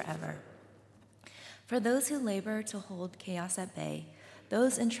you forever. For those who labor to hold chaos at bay,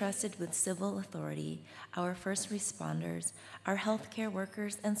 those entrusted with civil authority, our first responders, our healthcare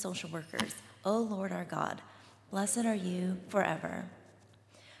workers and social workers, O Lord our God, blessed are you forever.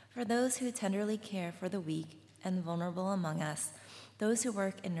 For those who tenderly care for the weak and vulnerable among us, those who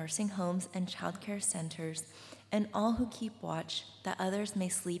work in nursing homes and childcare centers, and all who keep watch that others may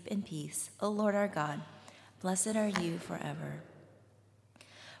sleep in peace, O Lord our God, blessed are you forever.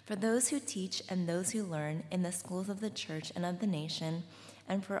 For those who teach and those who learn in the schools of the church and of the nation,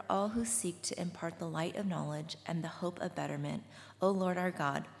 and for all who seek to impart the light of knowledge and the hope of betterment, O Lord our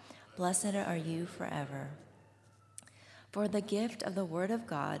God, blessed are you forever. For the gift of the word of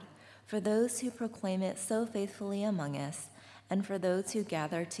God, for those who proclaim it so faithfully among us, and for those who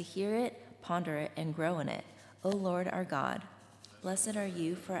gather to hear it, ponder it, and grow in it, O Lord our God, blessed are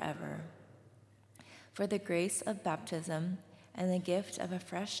you forever. For the grace of baptism and the gift of a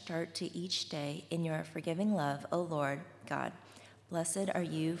fresh start to each day in your forgiving love, O Lord God, blessed are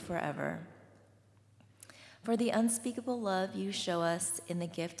you forever. For the unspeakable love you show us in the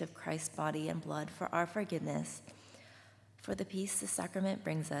gift of Christ's body and blood for our forgiveness, for the peace the sacrament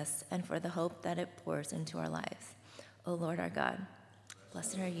brings us, and for the hope that it pours into our lives. O Lord our God,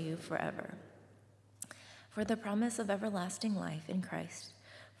 blessed are you forever. For the promise of everlasting life in Christ,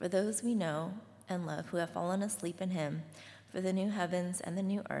 for those we know and love who have fallen asleep in him, for the new heavens and the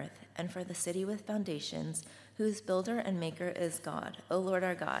new earth, and for the city with foundations, whose builder and maker is God, O Lord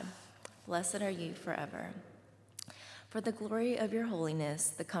our God, blessed are you forever. For the glory of your holiness,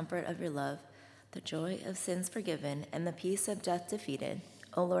 the comfort of your love, the joy of sins forgiven, and the peace of death defeated,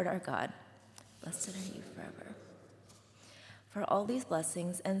 O Lord our God, blessed are you forever. For all these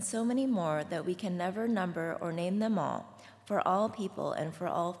blessings and so many more that we can never number or name them all, for all people and for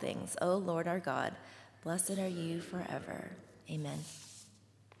all things, O Lord our God, blessed are you forever. Amen.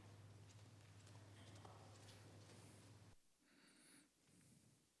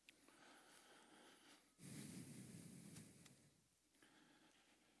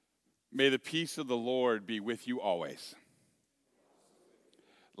 May the peace of the Lord be with you always.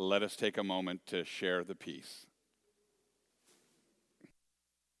 Let us take a moment to share the peace.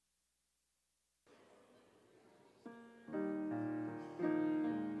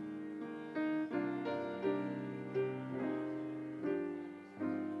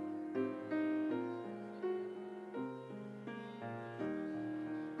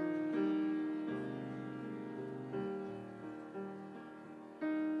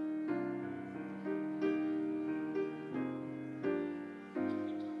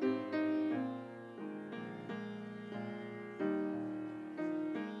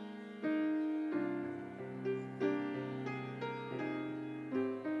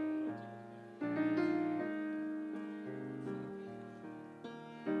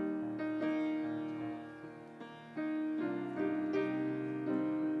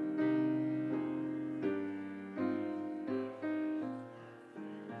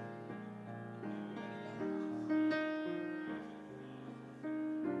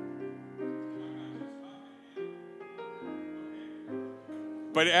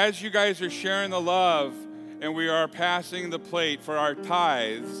 But as you guys are sharing the love and we are passing the plate for our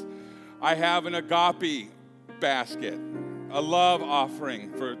tithes, I have an agape basket, a love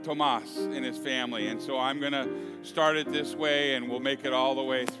offering for Tomas and his family. And so I'm going to start it this way, and we'll make it all the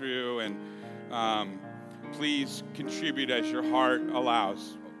way through. And please contribute as your heart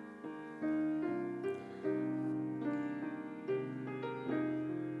allows.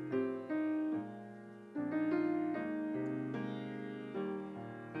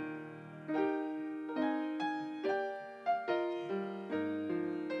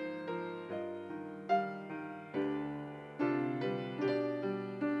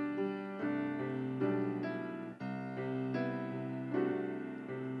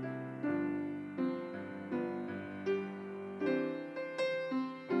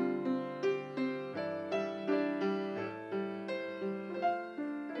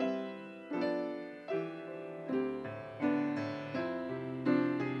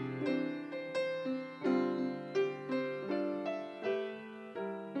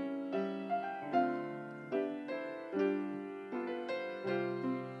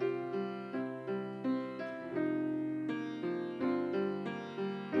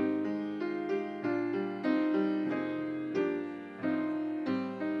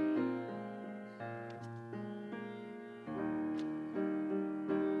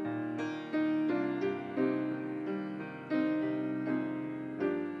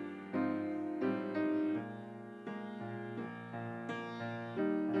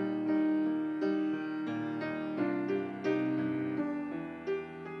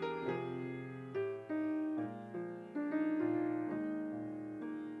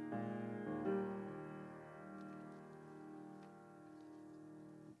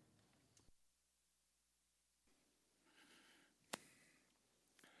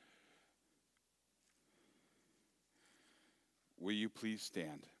 Will you please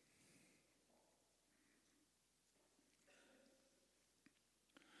stand?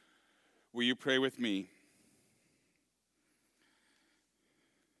 Will you pray with me?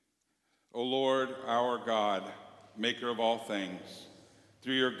 O Lord, our God, maker of all things,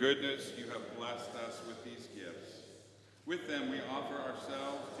 through your goodness you have blessed us with these gifts. With them we offer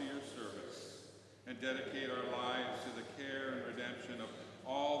ourselves to your service and dedicate our lives to the care and redemption of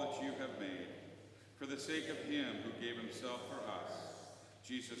all that you have made, for the sake of him who gave himself for us,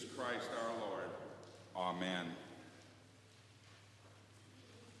 Jesus Christ our Lord. Amen.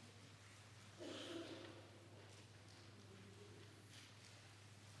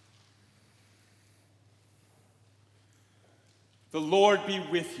 The Lord be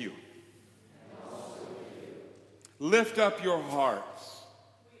with you. Lift up your hearts.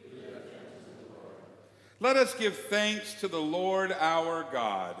 Let us give thanks to the Lord our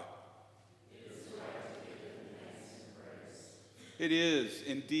God. It is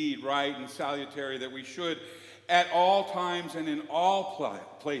indeed right and salutary that we should, at all times and in all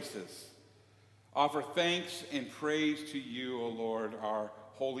places, offer thanks and praise to you, O Lord, our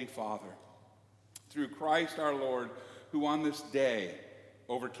Holy Father, through Christ our Lord, who on this day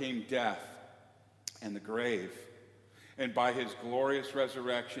overcame death and the grave, and by his glorious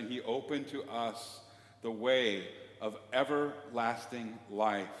resurrection he opened to us the way of everlasting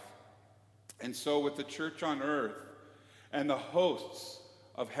life. And so with the church on earth and the hosts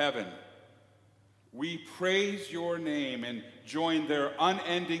of heaven, we praise your name and join their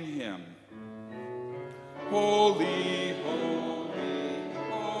unending hymn. Holy, holy,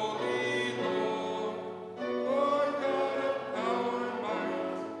 holy Lord, Lord God of power and might,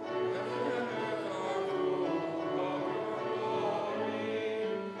 heaven and earth are full of your glory.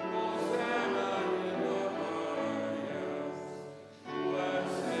 Hosanna in the highest.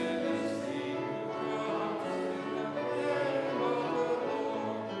 Blessed is he who comes in the name of the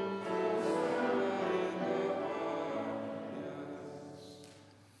Lord. Hosanna in the highest.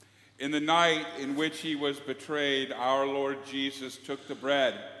 In the night in which he was betrayed, our Lord Jesus took the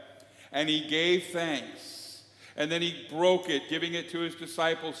bread, and he gave thanks. And then he broke it, giving it to his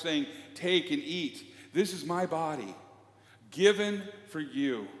disciples, saying, "Take and eat. This is my body, given for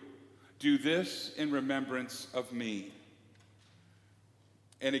you. Do this in remembrance of me."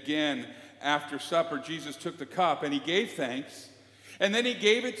 And again, after supper, Jesus took the cup, and he gave thanks. And then he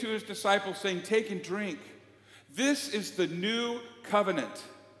gave it to his disciples, saying, "Take and drink. This is the new covenant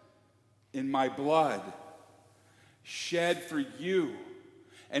in my blood, shed for you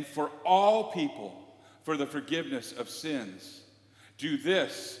and for all people for the forgiveness of sins. Do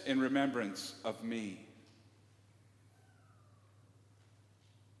this in remembrance of me."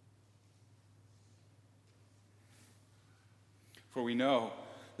 For we know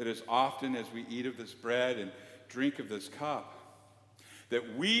that as often as we eat of this bread and drink of this cup,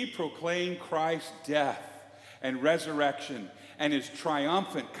 that we proclaim Christ's death and resurrection and his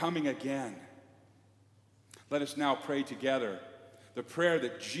triumphant coming again. Let us now pray together the prayer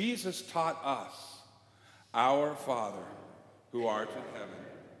that Jesus taught us. Our Father, who art in heaven,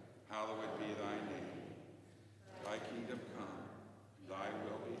 hallowed be thy name. Thy kingdom come, thy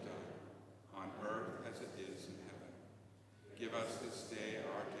will be done, on earth as it is in heaven. Give us this day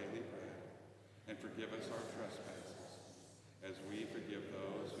our daily bread, and forgive us our trespasses, as we forgive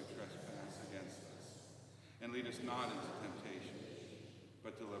those who trespass against us. And lead us not into temptation,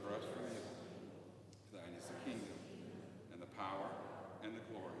 but deliver us from evil. For thine is the kingdom, and the power, and the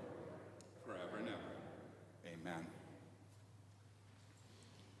glory, forever and ever. Amen.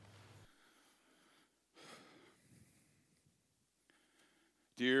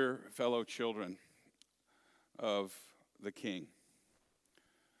 Dear fellow children of the King,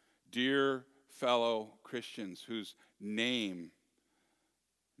 dear fellow Christians whose names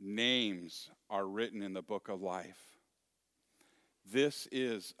are written in the book of life, this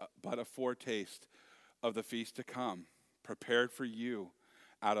is but a foretaste of the feast to come, prepared for you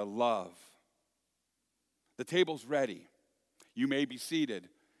out of love. The table's ready. You may be seated,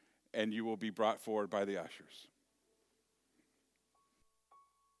 and you will be brought forward by the ushers.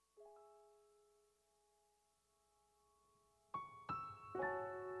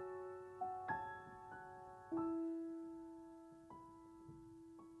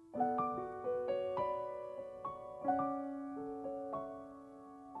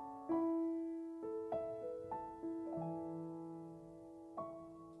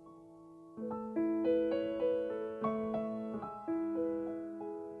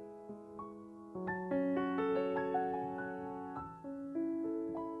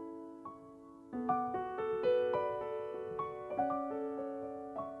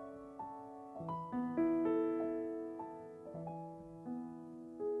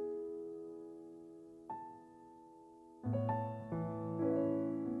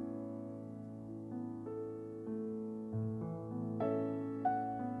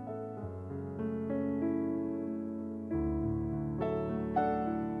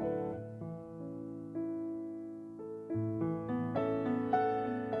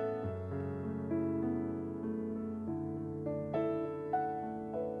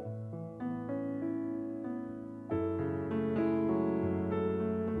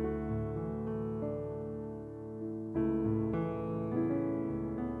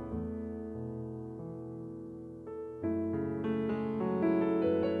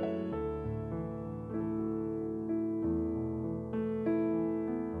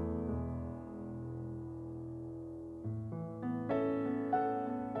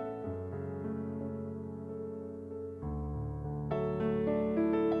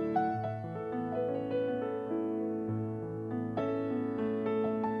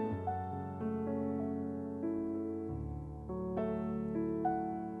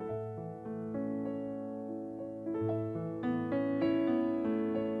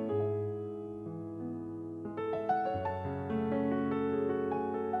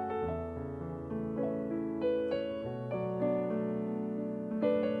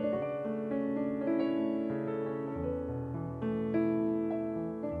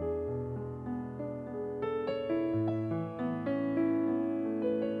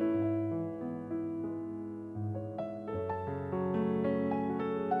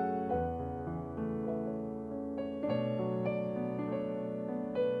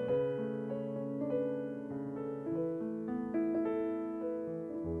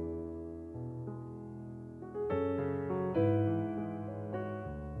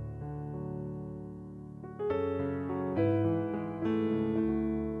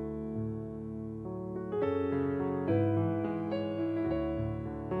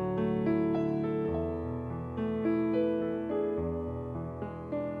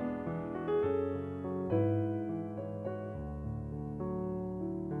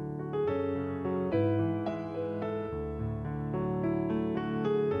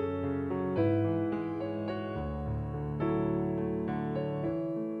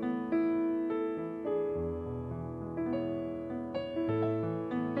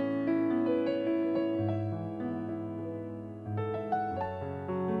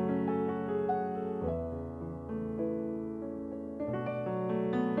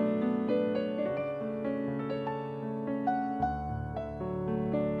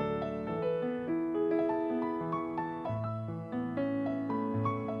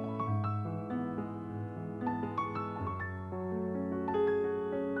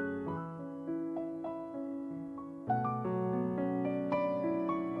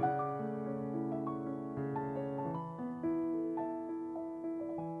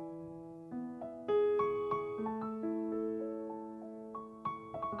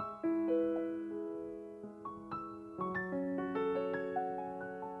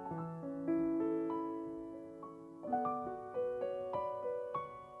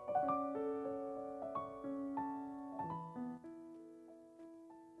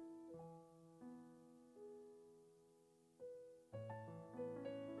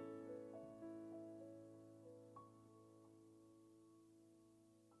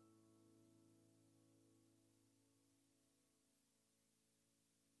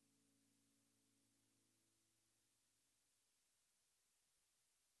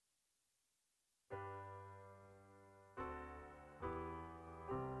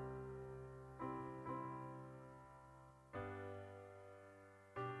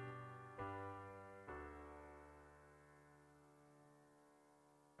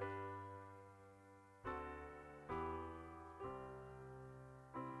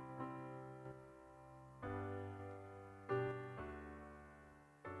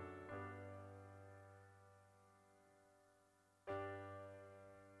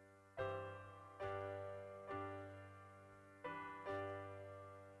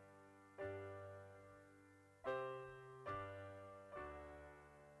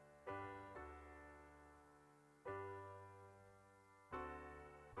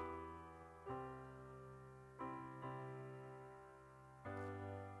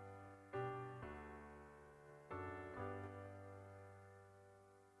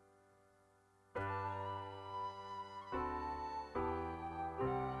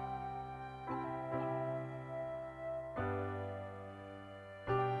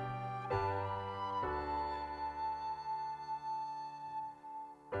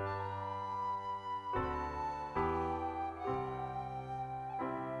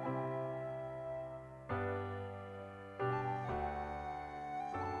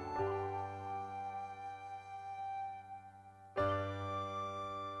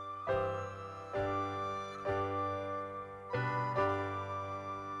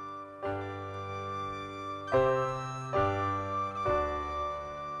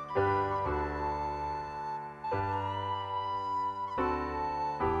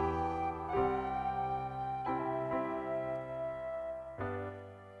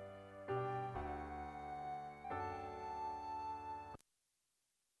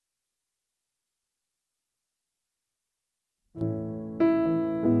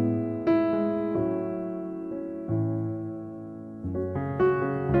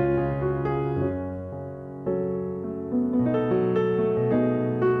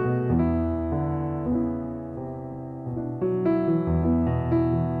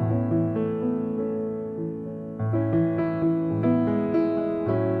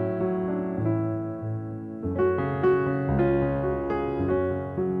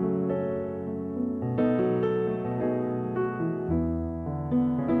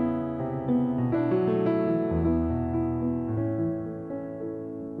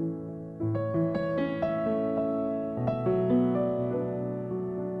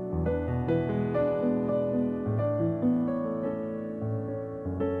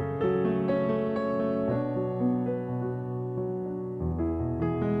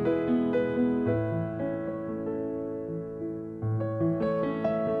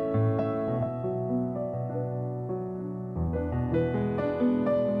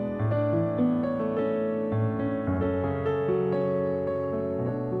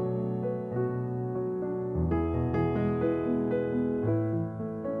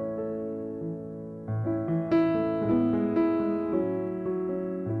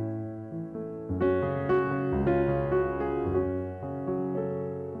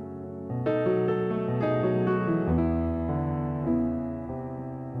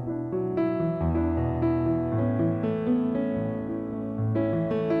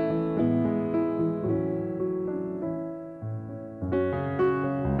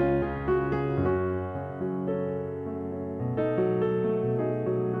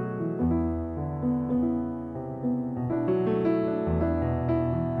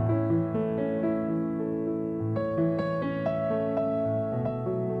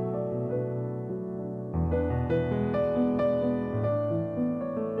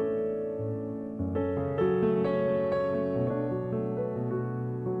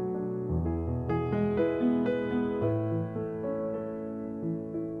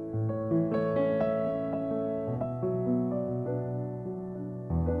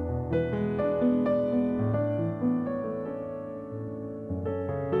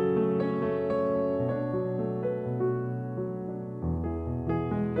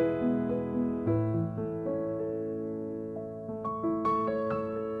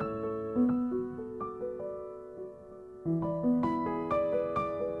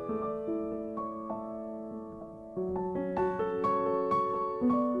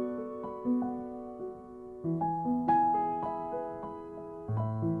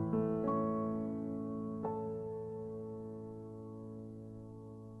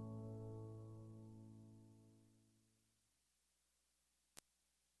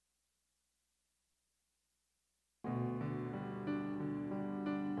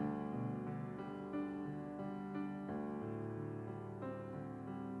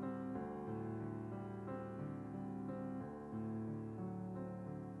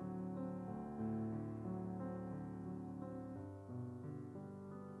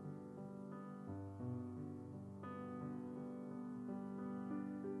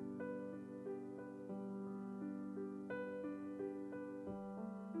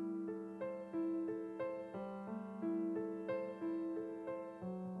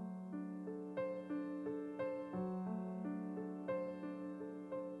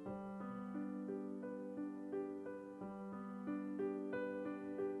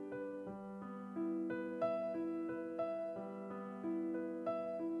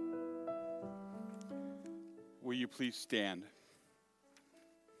 you please stand?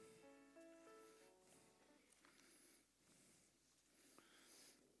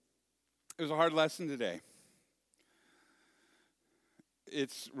 It was a hard lesson today.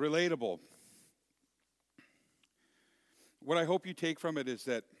 It's relatable. What I hope you take from it is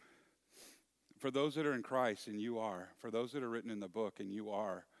that for those that are in Christ, and you are, for those that are written in the book, and you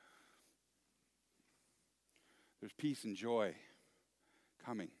are, there's peace and joy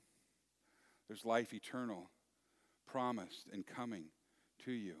coming. There's life eternal promised and coming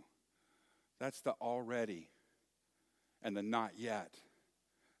to you. That's the already and the not yet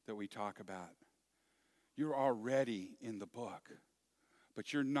that we talk about. You're already in the book,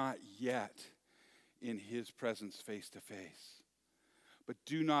 but you're not yet in his presence face to face. But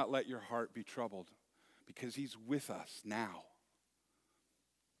do not let your heart be troubled, because he's with us now.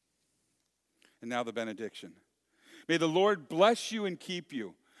 And now the benediction. May the Lord bless you and keep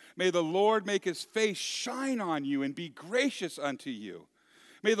you. May the Lord make his face shine on you and be gracious unto you.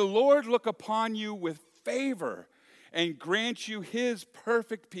 May the Lord look upon you with favor and grant you his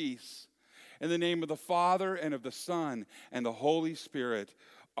perfect peace. In the name of the Father, and of the Son, and the Holy Spirit.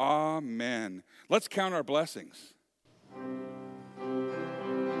 Amen. Let's count our blessings.